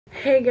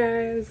Hey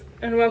guys,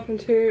 and welcome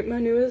to my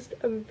newest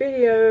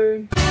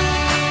video.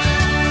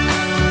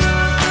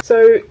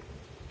 So,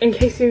 in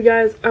case you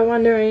guys are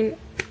wondering,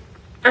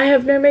 I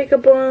have no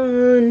makeup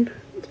on.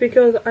 It's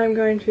because I'm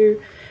going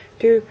to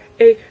do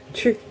a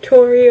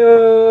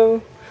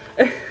tutorial.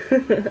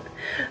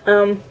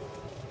 No,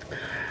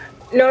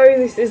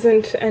 this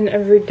isn't an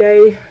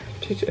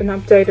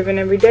update of an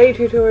everyday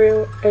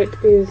tutorial. It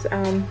is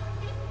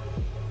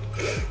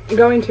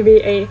going to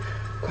be a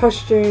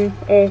costume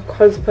or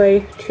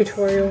cosplay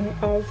tutorial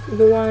of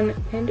the one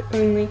and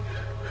only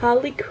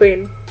Harley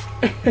Quinn.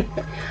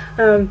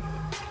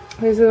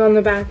 This is on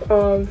the back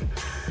of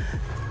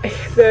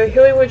the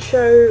Hollywood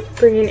show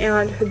bringing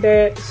out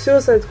their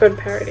Suicide Squad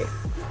parody.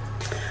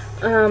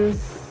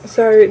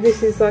 So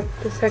this is like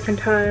the second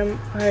time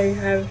I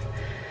have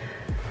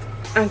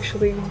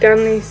actually done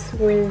this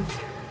with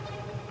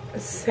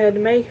said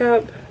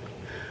makeup.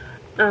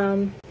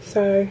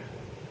 So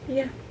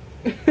yeah.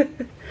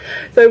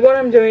 So what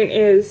I'm doing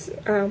is,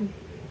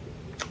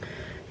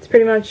 it's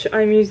pretty much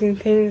I'm using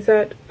things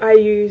that I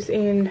use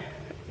in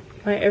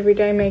my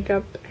everyday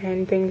makeup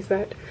and things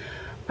that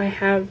I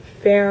have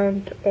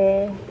found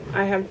or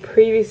I have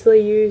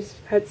previously used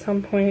at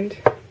some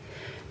point.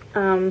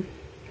 And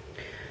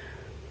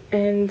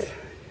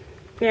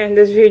yeah,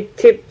 there's a few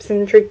tips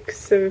and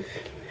tricks of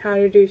how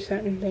to do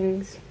certain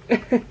things.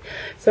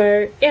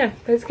 So yeah,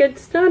 let's get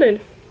started.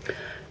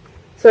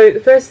 So the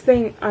first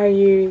thing I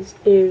use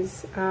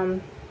is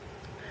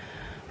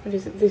what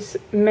is it? This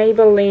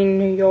Maybelline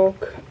New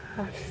York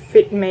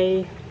Fit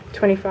Me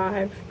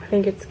 25. I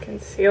think it's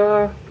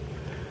concealer,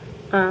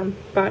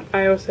 but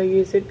I also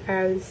use it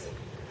as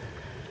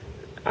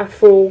a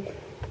full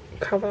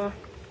cover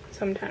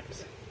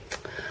sometimes.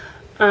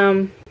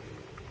 So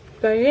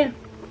yeah.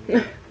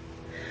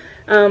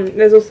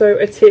 There's also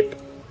a tip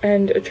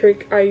and a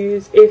trick I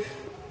use if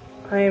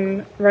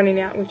I'm running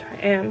out, which I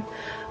am.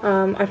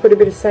 I put a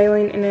bit of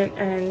saline in it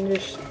and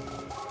just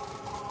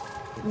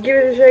give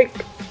it a shake,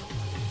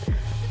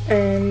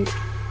 and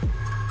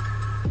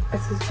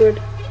that's as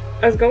good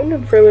as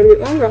golden for a little bit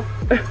longer.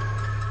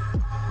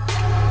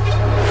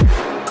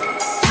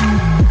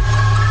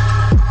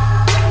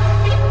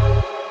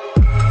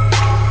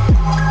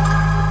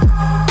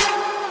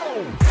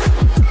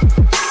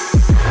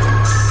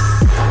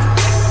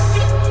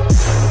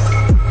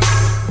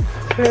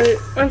 So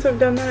once I've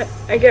done that,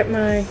 I get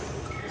my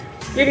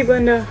beauty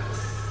blender.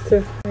 It's a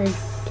very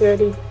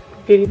dirty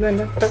beauty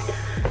blender, but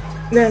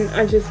then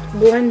I just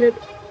blend it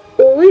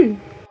all in.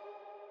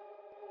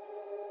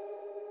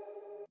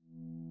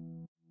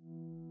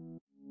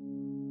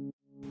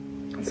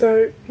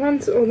 So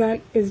once all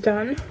that is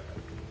done,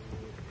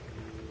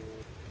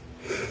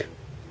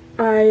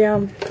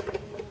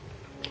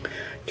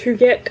 to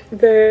get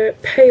the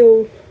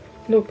pale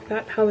look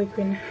that Harley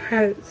Quinn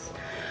has,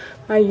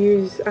 I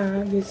use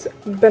this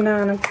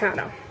banana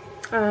powder.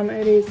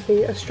 It is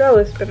the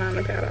Australis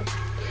banana powder.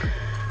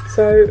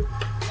 So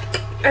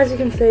as you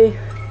can see,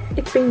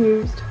 it's been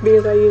used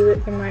because I use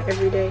it in my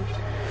everyday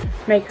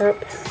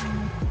makeup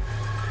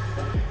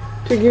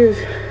to give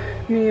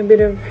me a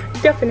bit of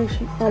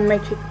definition on my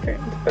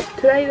cheekbones. But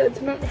today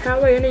that's not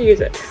how we're going to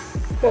use it.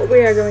 What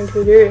we are going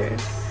to do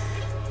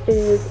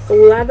is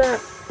lather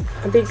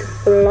a big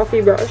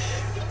fluffy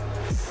brush,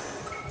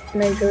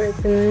 make sure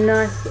it's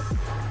nice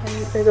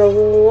and there's a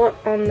lot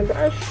on the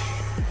brush.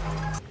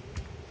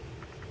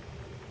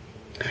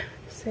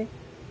 See,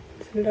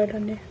 there's a lot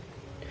on there.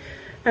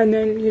 And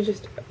then you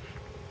just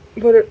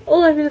put it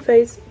all over the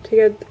face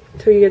till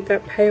you get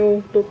that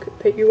pale look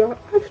that you are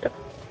after.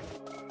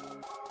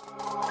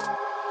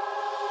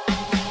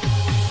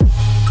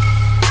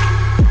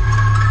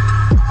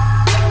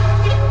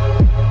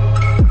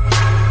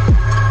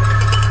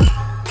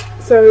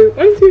 So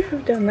once you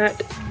have done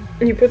that,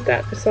 you put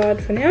that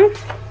aside for now,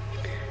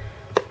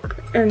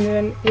 and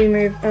then we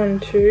move on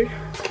to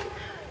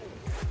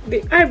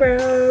the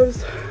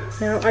eyebrows.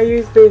 Now I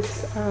use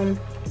this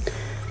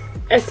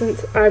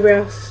Essence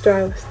Eyebrow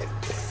Stylist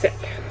set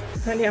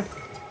right now.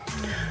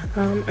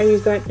 I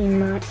use that in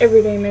my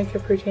everyday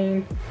makeup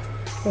routine.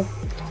 Well,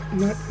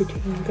 not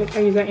routine, but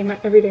I use that in my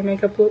everyday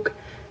makeup look.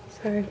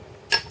 So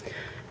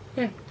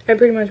yeah, it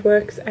pretty much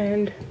works,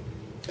 and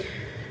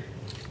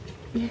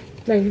yeah,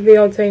 like the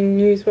old saying,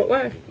 use what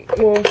works,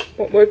 or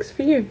what works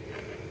for you.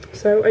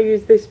 So I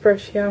use this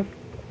brush here,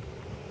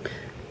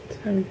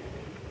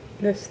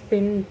 this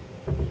thin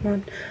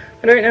one.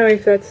 I don't know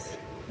if that's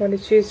what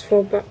it's used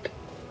for, but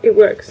it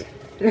works.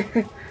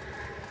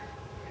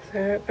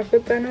 So I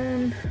put that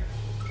on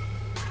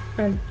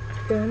and I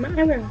fill in my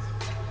eyebrows.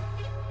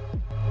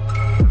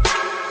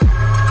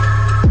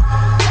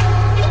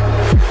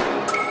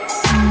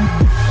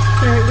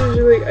 Now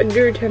usually I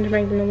do tend to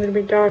make them a little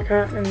bit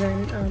darker and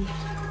then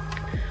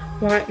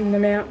lighten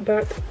them out,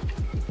 but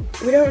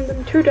we don't want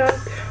them too dark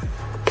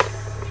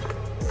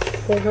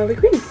for Harley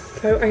Quinn.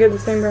 So I get the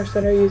same brush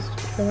that I used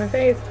for my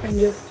face and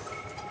just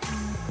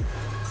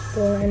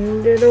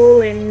blend it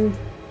all in.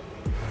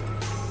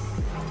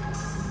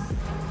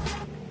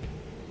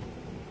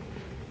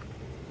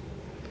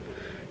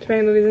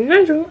 make it look as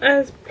natural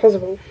as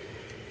possible.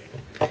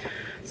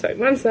 So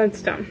once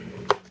that's done,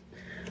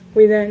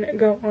 we then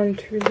go on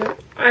to the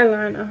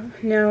eyeliner.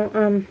 Now,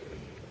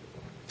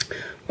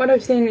 what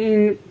I've seen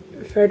in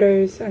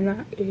photos and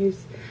that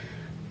is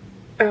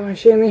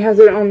she only has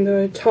it on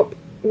the top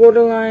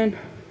waterline,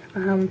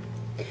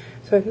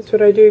 so that's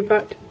what I do,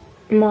 but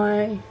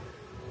my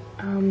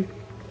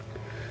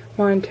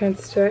mine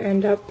tends to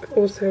end up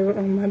also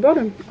on my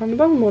bottom, on the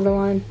bottom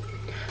waterline.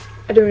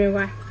 I don't know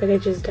why, but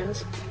it just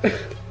does.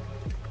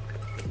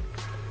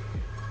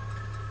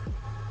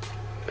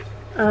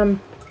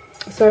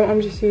 So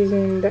I'm just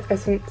using the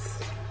Essence,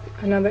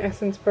 another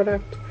Essence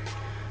product.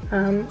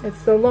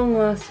 It's the long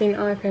lasting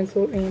eye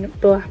pencil in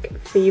Black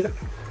Fever.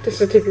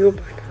 Just a typical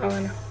black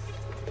eyeliner.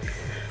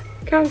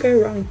 Can't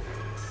go wrong.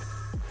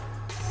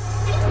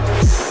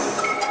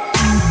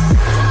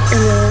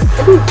 And then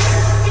it is.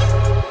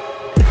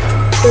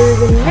 So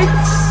the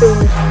next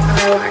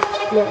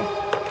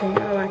thing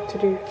I like to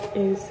do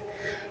is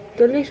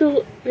the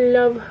little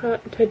love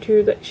heart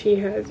tattoo that she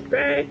has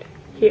right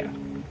here.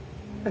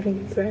 I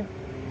think it's there.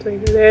 It's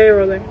either there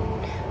or there.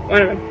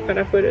 One of them, but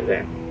I put it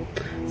there.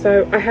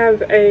 So I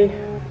have a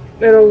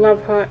little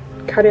love heart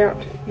cut out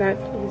that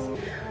is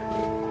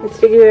it's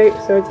sticky tape,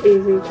 so it's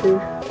easy to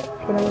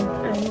put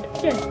on, and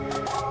yeah.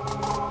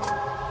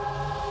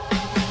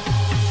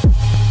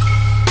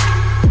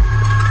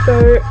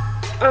 So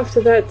after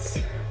that's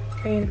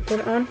been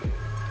put on,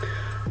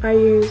 I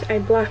use a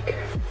black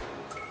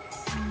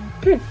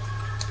pen.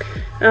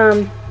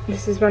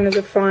 This is one of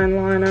the fine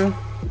liner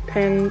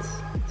pens.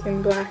 It's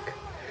in black,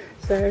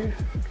 so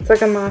it's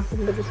like a marker,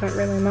 but it's not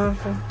really a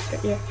marker.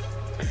 But yeah.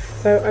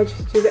 So I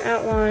just do the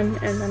outline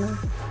and then I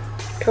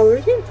colour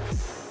it in.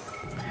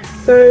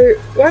 So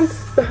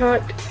once the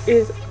heart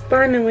is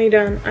finally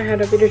done, I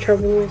had a bit of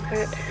trouble with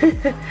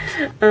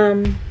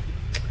that.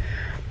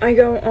 I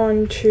go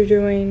on to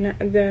doing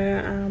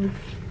the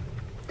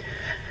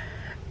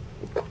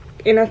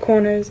inner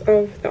corners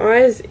of the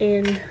eyes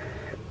in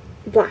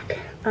black.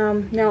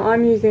 Now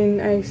I'm using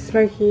a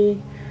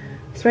smoky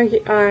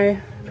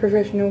eye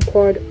professional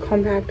quad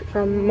compact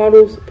from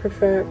Models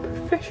Prefer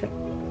Professional.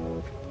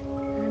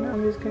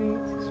 I'm just going to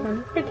use this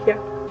one right here.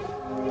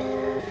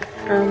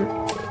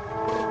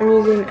 I'm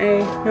using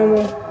a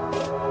normal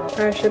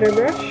eyeshadow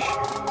brush.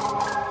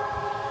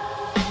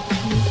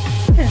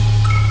 Yeah.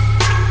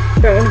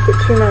 Don't want to put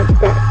too much,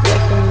 but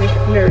that's going to make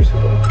it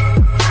noticeable.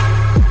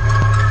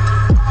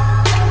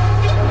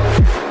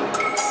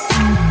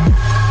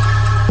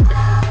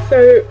 So,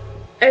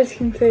 as you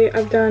can see,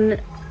 I've done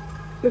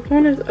the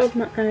corners of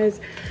my eyes.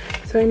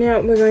 So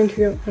now we're going to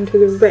go onto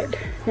the red.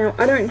 Now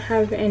I don't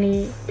have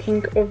any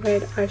pink or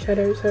red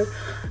eyeshadow, so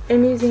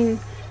I'm using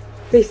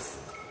this,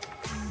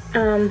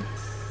 I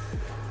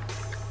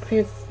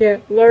think it's, yeah,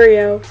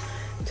 L'Oreal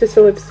just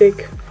a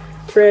lipstick.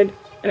 It's red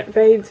and it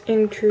fades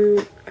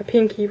into a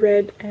pinky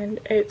red and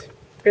it's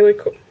really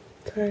cool.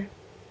 So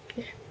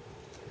yeah.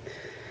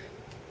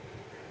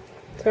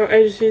 So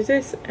I just use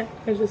this and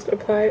I just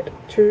apply it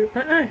to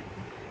my eye.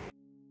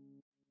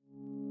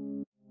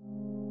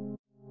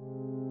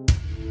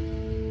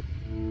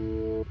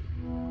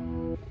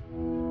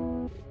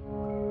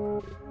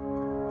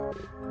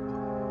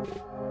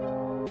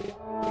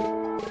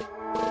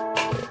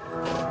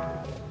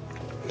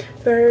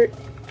 So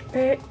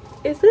there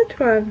is that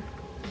one.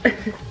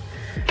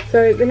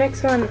 So the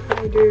next one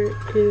I do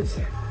is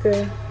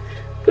the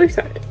blue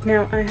side.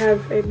 Now I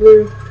have a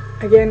blue,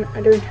 again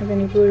I don't have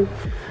any blue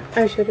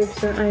eyeshadow,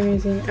 so I'm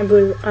using a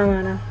blue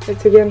eyeliner.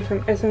 It's again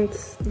from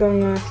Essence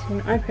Long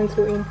Lasting Eye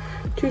Pencil in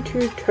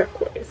 22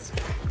 Turquoise.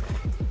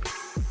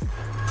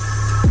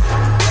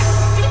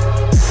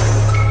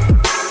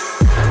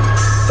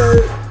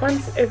 So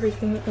once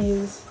everything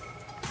is,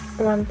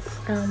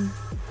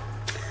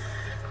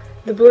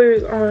 the blue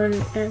is on,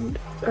 and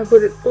I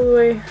put it all the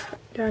way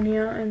down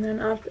here and then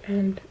up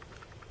and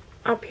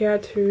up here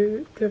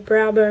to the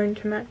brow bone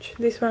to match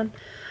this one.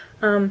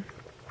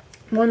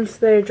 Once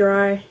they're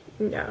dry,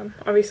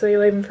 obviously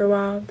leave them for a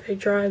while, they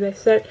dry, they're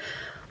set.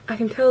 I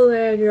can tell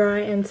they're dry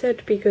and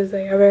set because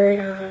they are very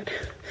hard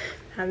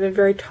and they're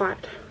very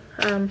tight.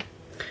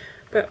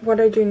 But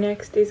what I do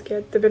next is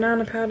get the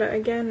banana powder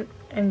again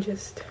and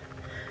just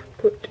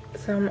put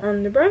some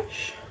on the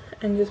brush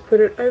and just put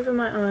it over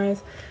my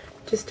eyes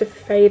just to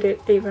fade it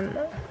even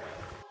more.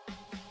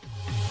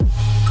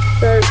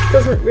 So it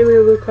doesn't really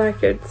look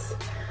like it's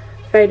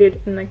faded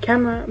in the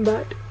camera,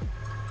 but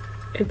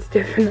it's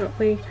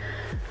definitely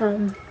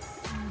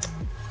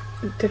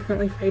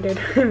faded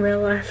in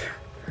real life.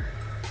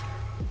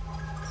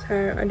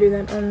 So I do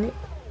that on the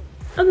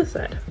other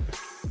side,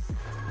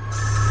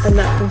 and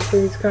that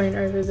includes going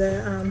over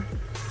the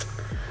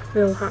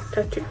little heart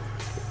tattoo.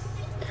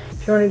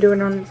 If you want to do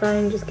it on its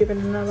own, just give it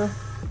another.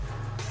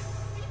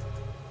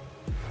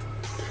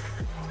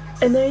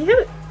 And there you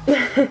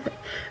have it.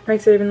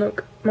 Makes it even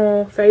look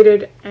more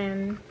faded,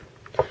 and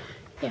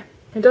yeah,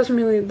 it doesn't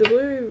really, the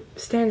blue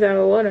stands out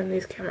a lot in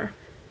this camera.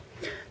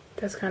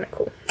 That's kind of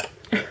cool.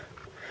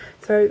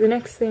 So the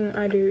next thing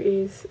I do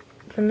is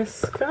the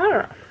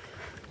mascara.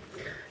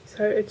 So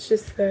So it's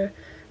just the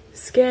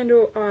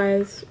Scandal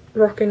Eyes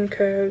Rockin'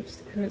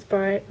 Curves, and it's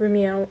by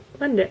Rimmel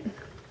London.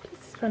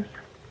 Just this one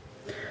here.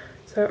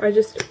 So I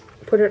just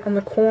put it on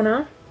the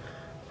corner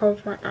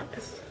of my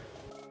eyes.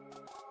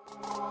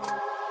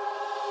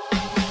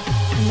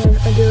 And then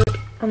I do it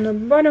on the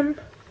bottom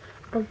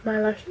of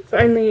my lashes.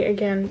 Only,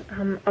 again,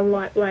 a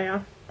light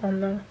layer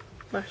on the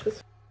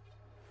lashes.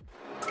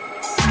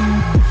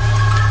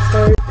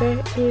 So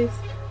there is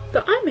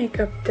the eye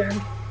makeup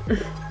done.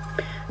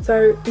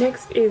 So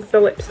next is the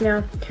lips.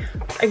 Now,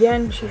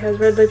 again, she has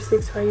red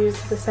lipstick, so I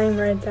used the same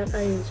red that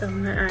I used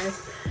on my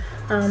eyes.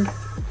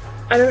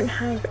 I don't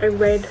have a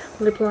red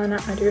lip liner.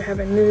 I do have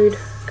a nude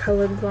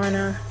coloured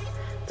liner.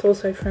 It's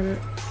also from,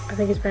 I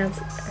think it's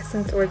pronounced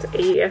Essence, or it's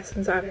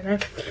Essence, I don't know.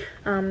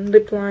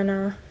 Lip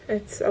liner,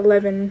 it's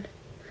 11,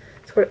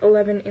 it's got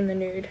 11 in the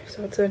nude,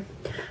 so it's a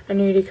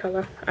nudie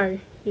colour. I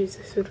use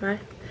this with my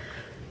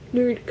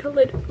nude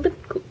coloured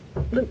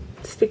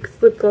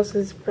lipsticks, lip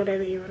glosses,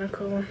 whatever you want to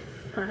call them.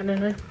 I don't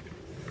know.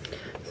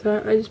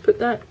 So I just put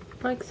that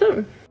like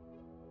so.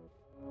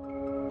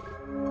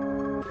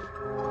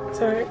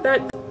 So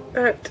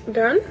that's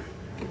done.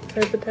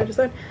 So I put that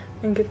aside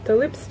and get the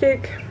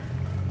lipstick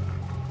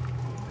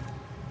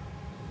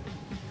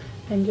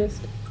and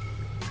just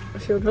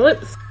fill the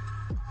lips.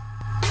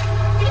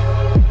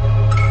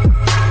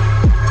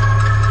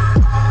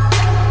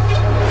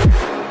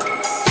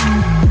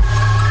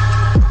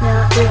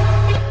 Now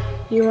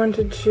if you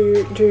wanted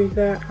to do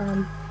the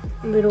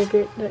little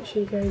bit that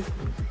she goes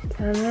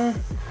down there,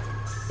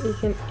 you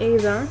can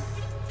either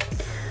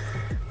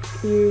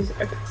use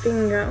a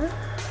finger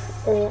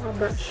or a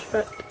brush,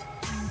 but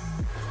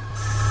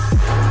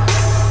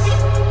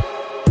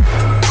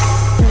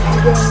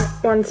again,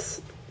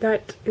 once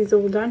that is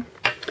all done,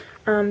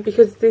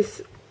 because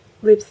this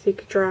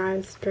lipstick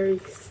dries very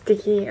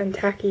sticky and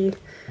tacky,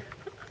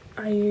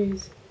 I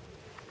use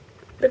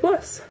the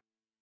gloss.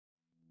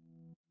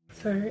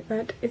 So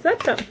that is that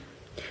done.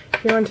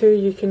 If you want to,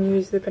 you can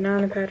use the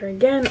banana powder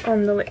again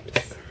on the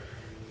lips,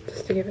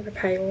 just to give it a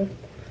paler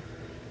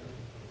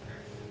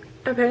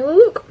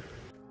look.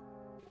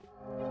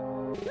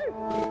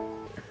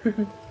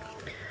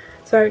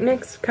 So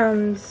next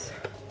comes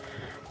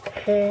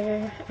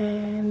hair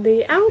and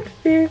the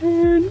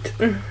outfit.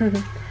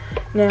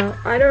 Now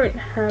I don't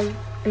have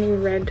any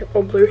red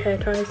or blue hair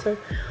ties, so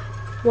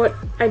what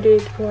I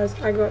did was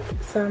I got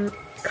some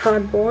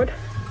cardboard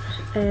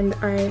and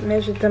I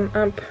measured them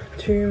up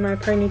to my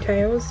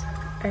ponytails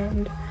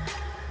and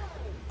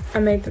I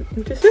made them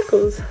into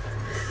circles.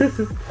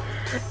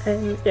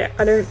 And yeah,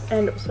 I don't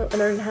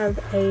have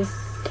a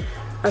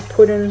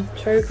pudding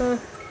choker,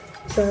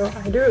 so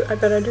I do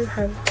have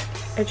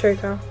a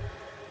choker,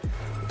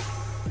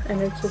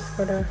 and it's just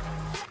got a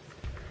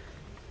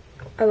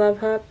love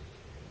heart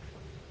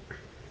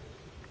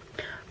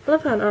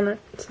on it.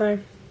 So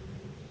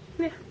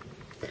yeah,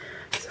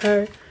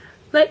 so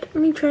let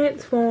me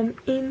transform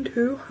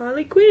into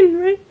Harley Quinn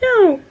right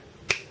now.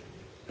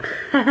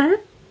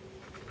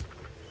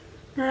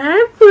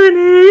 Hi,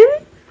 pudding.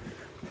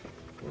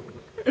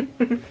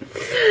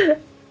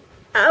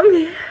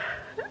 Harley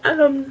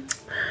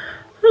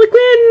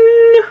Quinn.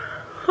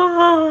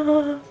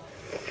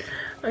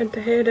 I have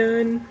the hair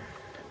done.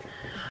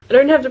 I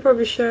don't have the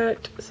proper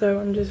shirt, so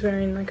I'm just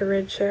wearing like a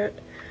red shirt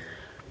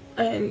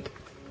and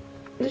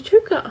the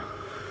choker.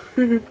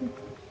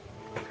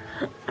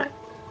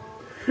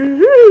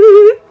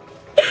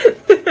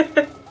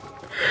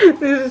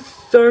 This is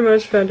so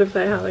much fun to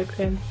play Harley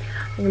Quinn.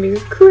 I'm gonna be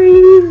as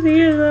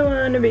crazy as I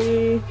wanna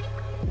be.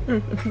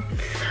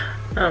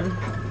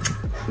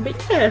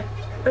 But yeah,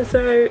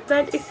 so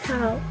that is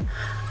how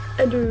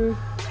I do.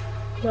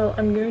 Well,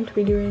 I'm going to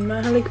be doing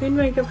my Harley Quinn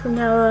makeup from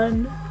now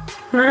on.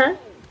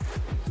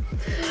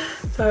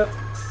 So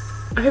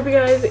I hope you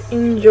guys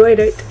enjoyed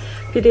it.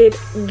 If you did,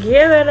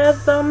 give it a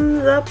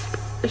thumbs up,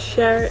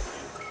 share it,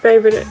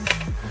 favorite it,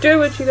 do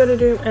what you gotta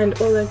do, and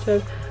all that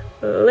jazz.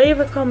 Leave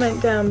a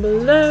comment down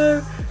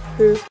below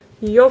who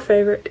your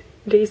favorite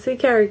DC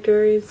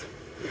character is,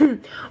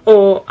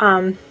 or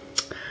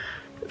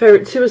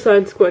favorite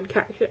Suicide Squad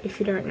character if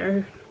you don't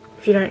know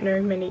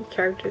many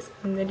characters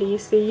in the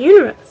DC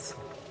universe.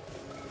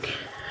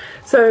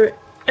 So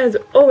as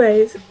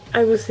always,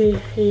 I will see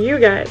you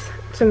guys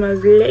tomorrow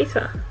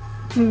later.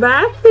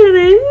 Bye,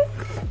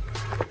 friends.